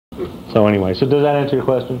So anyway, so does that answer your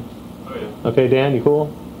question? Oh, yeah. Okay, Dan, you cool?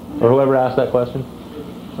 Or whoever asked that question?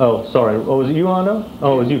 Oh, sorry. Oh, was it you, Hondo?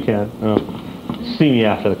 Oh, it was you, Ken. Oh. See me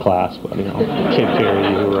after the class, but you know, can't carry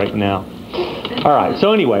you right now. All right,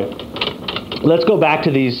 so anyway, let's go back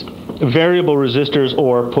to these variable resistors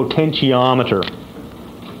or potentiometer.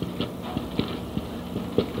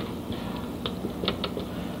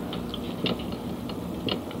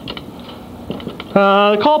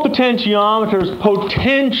 They call potentiometers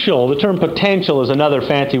potential. The term potential is another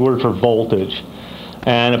fancy word for voltage.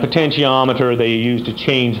 And a potentiometer they use to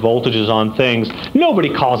change voltages on things. Nobody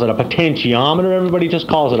calls it a potentiometer. Everybody just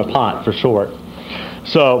calls it a pot for short.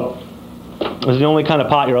 So it's the only kind of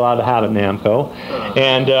pot you're allowed to have at NAMCO.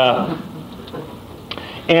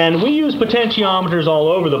 And we use potentiometers all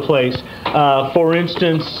over the place. For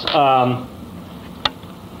instance,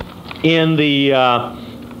 in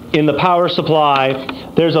the power supply,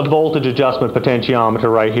 there's a voltage adjustment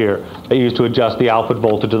potentiometer right here they use to adjust the output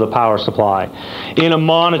voltage of the power supply. In a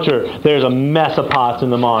monitor, there's a mess of pots in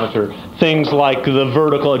the monitor. Things like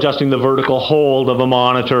adjusting the vertical hold of a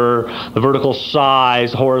monitor, the vertical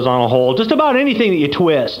size, horizontal hold, just about anything that you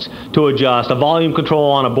twist to adjust. A volume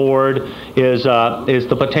control on a board is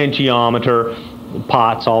the potentiometer.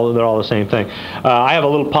 Pots, they're all the same thing. I have a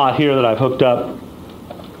little pot here that I've hooked up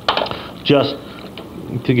just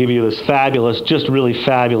to give you this really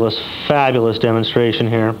fabulous demonstration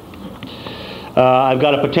here. I've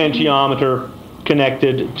got a potentiometer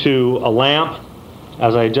connected to a lamp.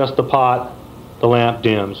 As I adjust the pot, the lamp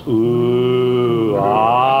dims. Ooh,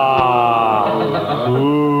 ah,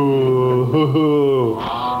 ooh,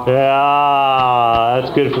 yeah,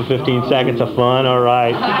 that's good for 15 seconds of fun, all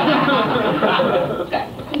right.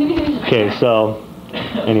 Okay, so,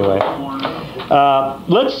 anyway.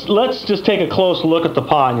 Let's just take a close look at the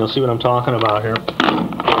pot, and you'll see what I'm talking about here.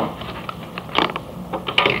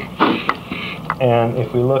 And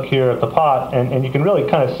if we look here at the pot, and you can really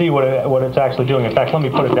kind of see what it's actually doing. In fact, let me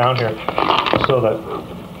put it down here so that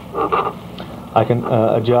I can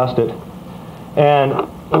adjust it. And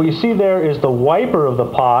what you see there is the wiper of the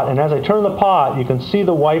pot, and as I turn the pot, you can see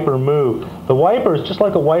the wiper move. The wiper is just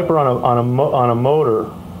like a wiper on a motor,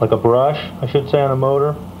 like a brush, I should say, on a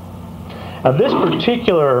motor. Now this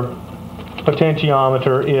particular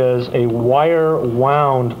potentiometer is a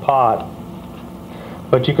wire-wound pot.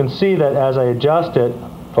 But you can see that as I adjust it,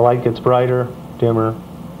 the light gets brighter, dimmer.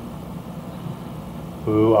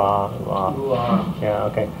 Ooh, ah, ooh, ah. Ooh, ah. Yeah,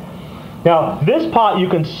 okay. Now, this pot you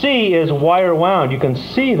can see is wire-wound. You can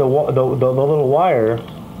see the little wire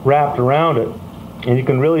wrapped around it. And you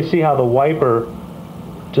can really see how the wiper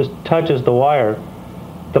just touches the wire.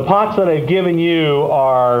 The pots that I've given you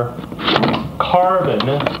are carbon.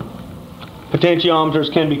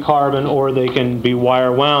 Potentiometers can be carbon or they can be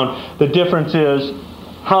wire-wound. The difference is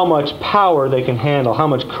how much power they can handle, how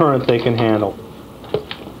much current they can handle,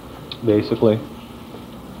 basically.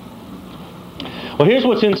 Well, here's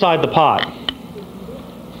what's inside the pot.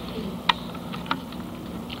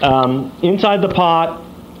 Inside the pot,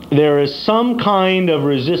 there is some kind of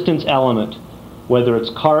resistance element, whether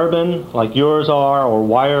it's carbon, like yours are, or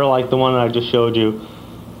wire, like the one that I just showed you,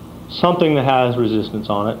 something that has resistance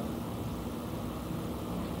on it.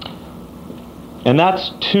 And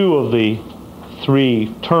that's two of the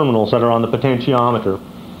three terminals that are on the potentiometer.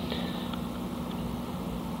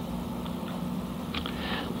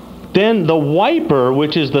 Then the wiper,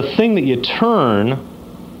 which is the thing that you turn,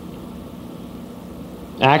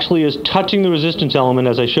 actually is touching the resistance element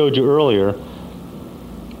as I showed you earlier.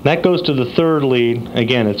 That goes to the third lead.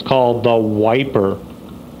 Again, it's called the wiper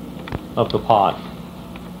of the pot.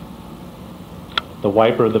 The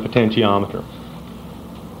wiper of the potentiometer.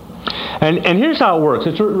 And here's how it works.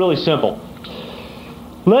 It's really simple.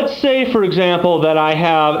 Let's say, for example, that I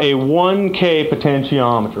have a 1K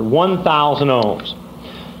potentiometer, 1,000 ohms.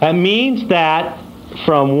 That means that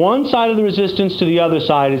from one side of the resistance to the other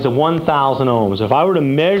side is a 1,000 ohms. If I were to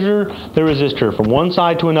measure the resistor from one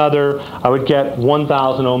side to another, I would get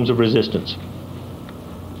 1,000 ohms of resistance.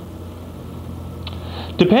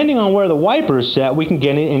 Depending on where the wiper is set, we can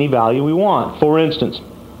get any value we want. For instance,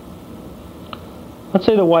 let's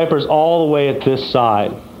say the wiper is all the way at this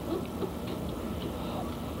side.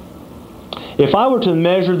 If I were to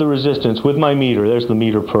measure the resistance with my meter, there's the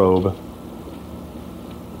meter probe.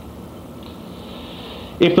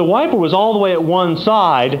 If the wiper was all the way at one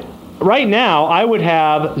side, right now I would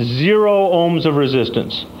have 0 ohms of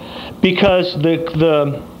resistance, because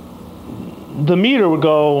the meter would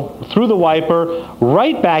go through the wiper,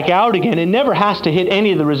 right back out again. It never has to hit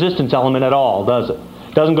any of the resistance element at all, does it?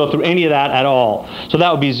 It doesn't go through any of that at all. So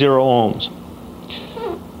that would be 0 ohms.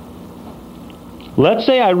 Let's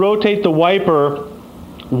say I rotate the wiper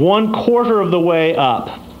 1/4 of the way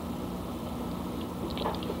up.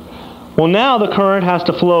 Well, now the current has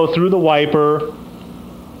to flow through the wiper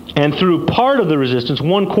and through part of the resistance,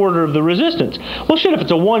 1/4 of the resistance. Well, shit, if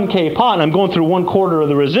it's a 1K pot and I'm going through 1/4 of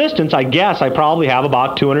the resistance, I guess I probably have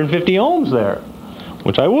about 250 ohms there,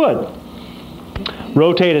 which I would.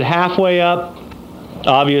 Rotate it halfway up,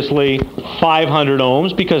 obviously 500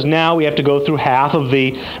 ohms, because now we have to go through half of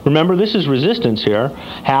the, remember this is resistance here,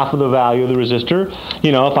 half of the value of the resistor.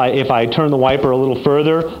 You know, if I turn the wiper a little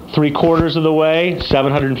further, 3/4 of the way,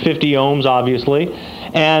 750 ohms obviously.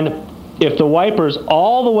 And if the wiper's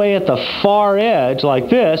all the way at the far edge like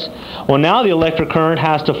this, well, now the electric current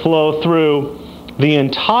has to flow through the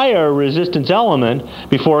entire resistance element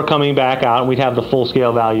before coming back out, and we'd have the full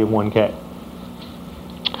scale value of 1K.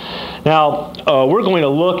 Now, we're going to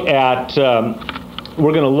look at a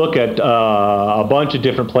bunch of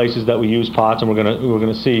different places that we use pots, and we're going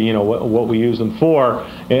to see, you know, what we use them for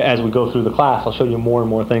as we go through the class. I'll show you more and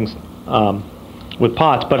more things with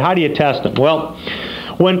pots. But how do you test them? Well,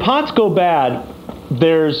 when pots go bad,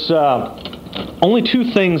 there's only two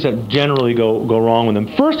things that generally go wrong with them.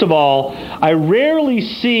 First of all, I rarely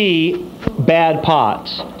see bad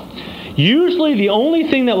pots. Usually the only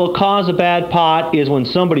thing that will cause a bad pot is when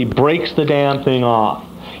somebody breaks the damn thing off.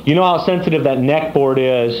 You know how sensitive that neck board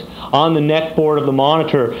is. On the neck board of the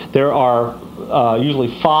monitor, there are usually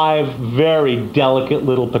 5 very delicate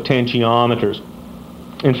little potentiometers.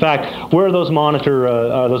 In fact, where are those monitor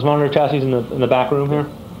chassis in the back room here?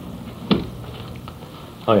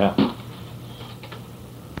 Oh yeah.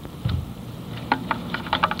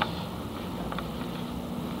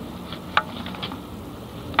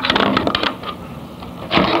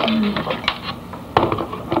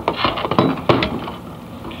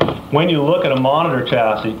 When you look at a monitor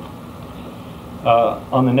chassis,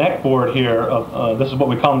 on the neck board here, this is what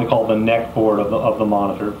we commonly call the neck board of the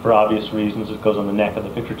monitor. For obvious reasons, it goes on the neck of the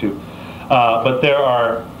picture tube. But there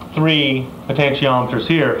are 3 potentiometers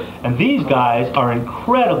here, and these guys are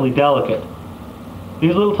incredibly delicate.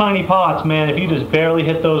 These little tiny pots, man, if you just barely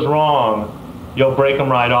hit those wrong, you'll break them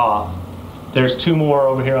right off. There's 2 more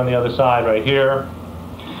over here on the other side right here,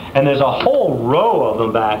 and there's a whole row of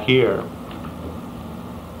them back here.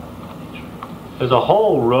 There's a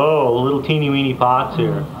whole row of little teeny-weeny pots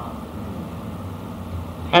here.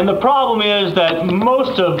 And the problem is that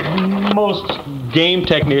most game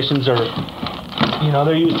technicians are, you know,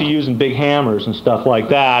 they're used to using big hammers and stuff like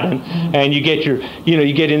that, and you get you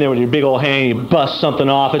get in there with your big old hand, you bust something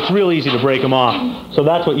off. It's real easy to break them off. So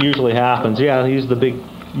that's what usually happens. Yeah, use the big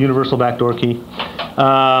universal backdoor key.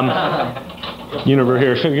 Here,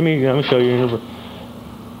 let me show you.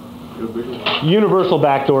 Universal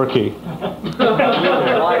backdoor key.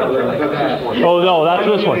 Oh no, that's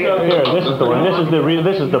this one. Here, this is the one.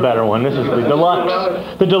 This is the better one. This is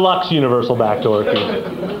the deluxe universal backdoor key.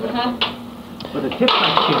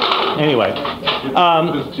 Anyway,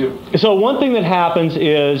 so one thing that happens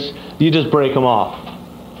is you just break them off.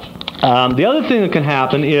 The other thing that can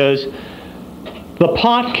happen is the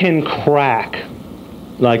pot can crack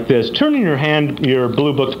like this. Turn in your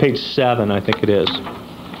blue book to page 7, I think it is.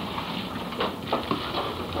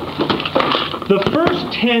 The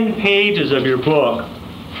first 10 pages of your book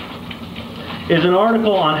is an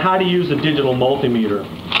article on how to use a digital multimeter.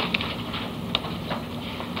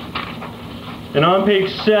 And on page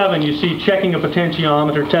 7, you see checking a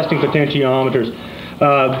potentiometer, testing potentiometers,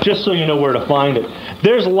 just so you know where to find it.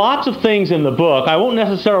 There's lots of things in the book. I won't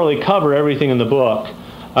necessarily cover everything in the book.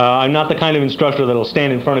 I'm not the kind of instructor that will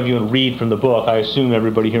stand in front of you and read from the book. I assume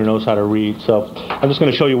everybody here knows how to read. So I'm just going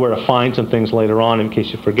to show you where to find some things later on in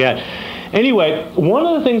case you forget. Anyway, one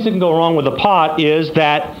of the things that can go wrong with a pot is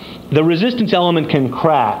that the resistance element can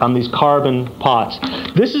crack on these carbon pots.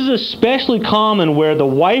 This is especially common where the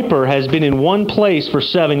wiper has been in one place for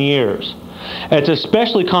 7 years. It's an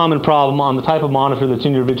especially common problem on the type of monitor that's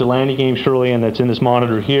in your Vigilante game, surely, and that's in this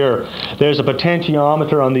monitor here. There's a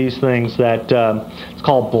potentiometer on these things that it's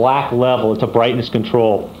called black level. It's a brightness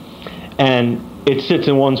control. And it sits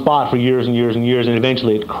in one spot for years and years and years, and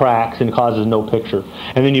eventually it cracks and causes no picture.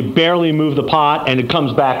 And then you barely move the pot, and it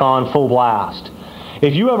comes back on full blast.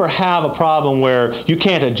 If you ever have a problem where you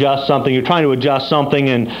can't adjust something, you're trying to adjust something,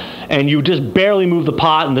 and you just barely move the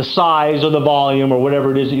pot, and the size or the volume or whatever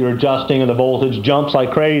it is that you're adjusting, and the voltage jumps like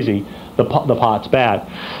crazy, the pot's bad.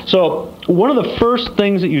 So one of the first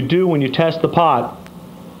things that you do when you test the pot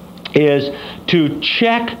is to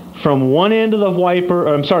check from one end of the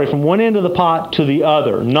from one end of the pot to the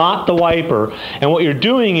other, not the wiper. And what you're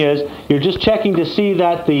doing is you're just checking to see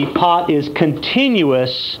that the pot is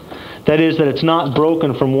continuous, That is, that it's not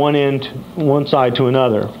broken from one end, one side to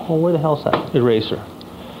another. Oh, where the hell's that eraser?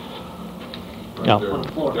 No.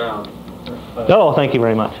 Oh, thank you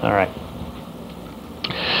very much. All right.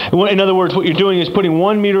 In other words, what you're doing is putting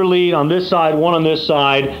 1 meter lead on this side, one on this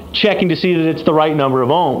side, checking to see that it's the right number of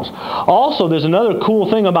ohms. Also, there's another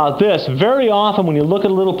cool thing about this. Very often when you look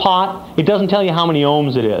at a little pot, it doesn't tell you how many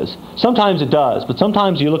ohms it is. Sometimes it does, but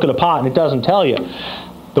sometimes you look at a pot and it doesn't tell you.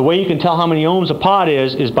 The way you can tell how many ohms a pot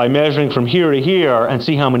is by measuring from here to here and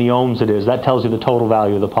see how many ohms it is. That tells you the total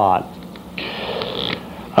value of the pot.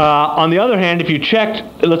 On the other hand, if you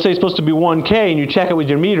checked, let's say it's supposed to be 1K, and you check it with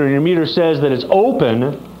your meter, and your meter says that it's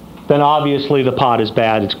open, then obviously the pot is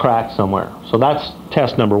bad, it's cracked somewhere. So that's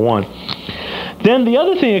test number one. Then the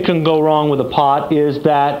other thing that can go wrong with a pot is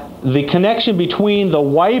that the connection between the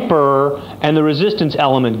wiper and the resistance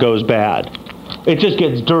element goes bad. It just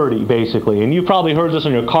gets dirty, basically. And you've probably heard this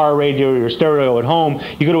on your car radio or your stereo at home.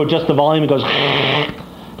 You go to adjust the volume, it goes...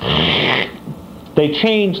 They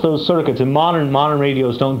changed those circuits, and modern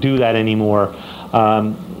radios don't do that anymore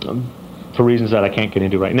for reasons that I can't get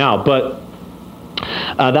into right now. But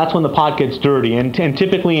that's when the pot gets dirty. And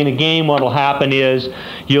typically in a game, what will happen is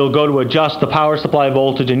you'll go to adjust the power supply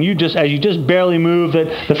voltage, and as you just barely move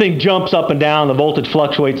it, the thing jumps up and down, the voltage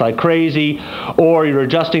fluctuates like crazy. Or you're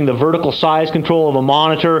adjusting the vertical size control of a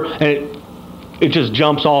monitor, and it just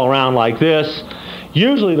jumps all around like this.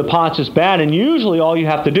 Usually the pot's just bad, and usually all you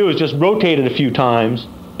have to do is just rotate it a few times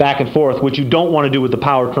back and forth, which you don't want to do with the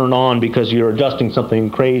power turned on because you're adjusting something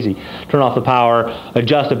crazy. Turn off the power,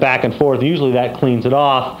 adjust it back and forth. Usually that cleans it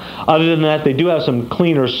off. Other than that, they do have some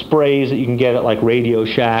cleaner sprays that you can get at like Radio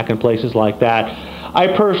Shack and places like that.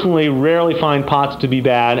 I personally rarely find pots to be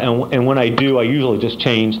bad, and when I do, I usually just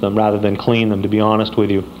change them rather than clean them, to be honest with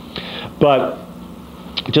you. But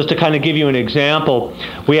just to kind of give you an example,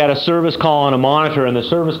 we had a service call on a monitor, and the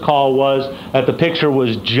service call was that the picture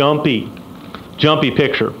was jumpy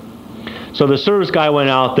picture. So the service guy went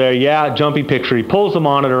out there, yeah, jumpy picture. He pulls the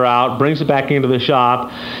monitor out, brings it back into the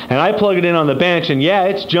shop, and I plug it in on the bench, and yeah,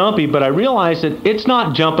 it's jumpy, but I realized that it's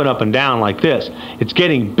not jumping up and down like this. It's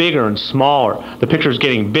getting bigger and smaller. The picture is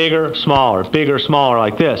getting bigger, smaller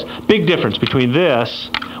like this. Big difference between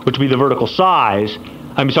this, which would be the vertical size,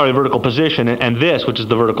 the vertical position, and this, which is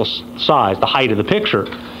the vertical size, the height of the picture.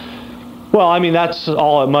 Well, I mean, that's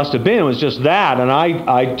all it must have been. It was just that, and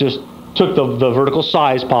I just took the vertical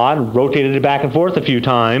size pot and rotated it back and forth a few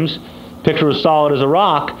times. Picture was solid as a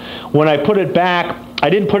rock. When I put it back, I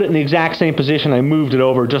didn't put it in the exact same position. I moved it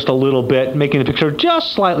over just a little bit, making the picture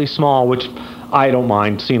just slightly small, which I don't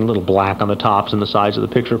mind seeing a little black on the tops and the sides of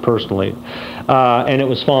the picture personally. And it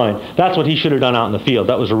was fine. That's what he should have done out in the field.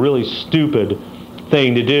 That was a really stupid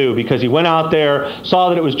thing to do, because he went out there, saw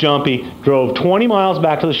that it was jumpy, drove 20 miles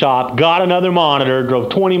back to the shop, got another monitor, drove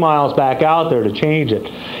 20 miles back out there to change it.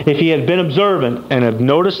 If he had been observant and had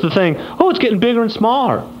noticed the thing, oh, it's getting bigger and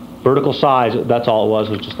smaller. Vertical size, that's all it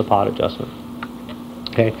was just the pot adjustment.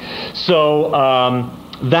 Okay, so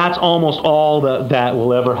that's almost all that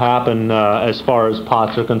will ever happen as far as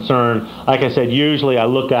pots are concerned. Like I said, usually I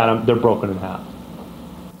look at them, they're broken in half.